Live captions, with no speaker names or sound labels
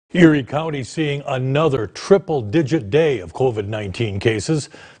Erie County seeing another triple-digit day of COVID-19 cases.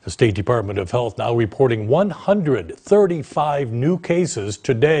 The State Department of Health now reporting 135 new cases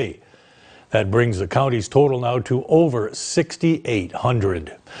today. That brings the county's total now to over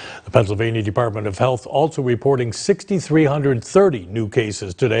 6,800. The Pennsylvania Department of Health also reporting 6,330 new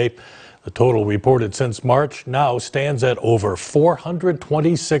cases today. The total reported since March now stands at over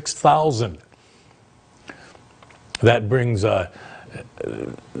 426,000. That brings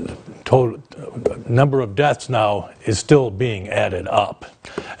total number of deaths now is still being added up.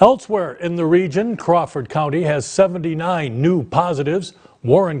 Elsewhere in the region, Crawford County has 79 new positives.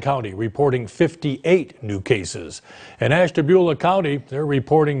 Warren County reporting 58 new cases. In Ashtabula County, they're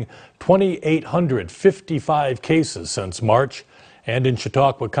reporting 2,855 cases since March. And in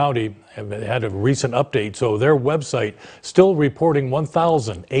Chautauqua County, have had a recent update, so their website still reporting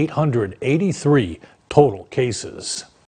 1,883 total cases.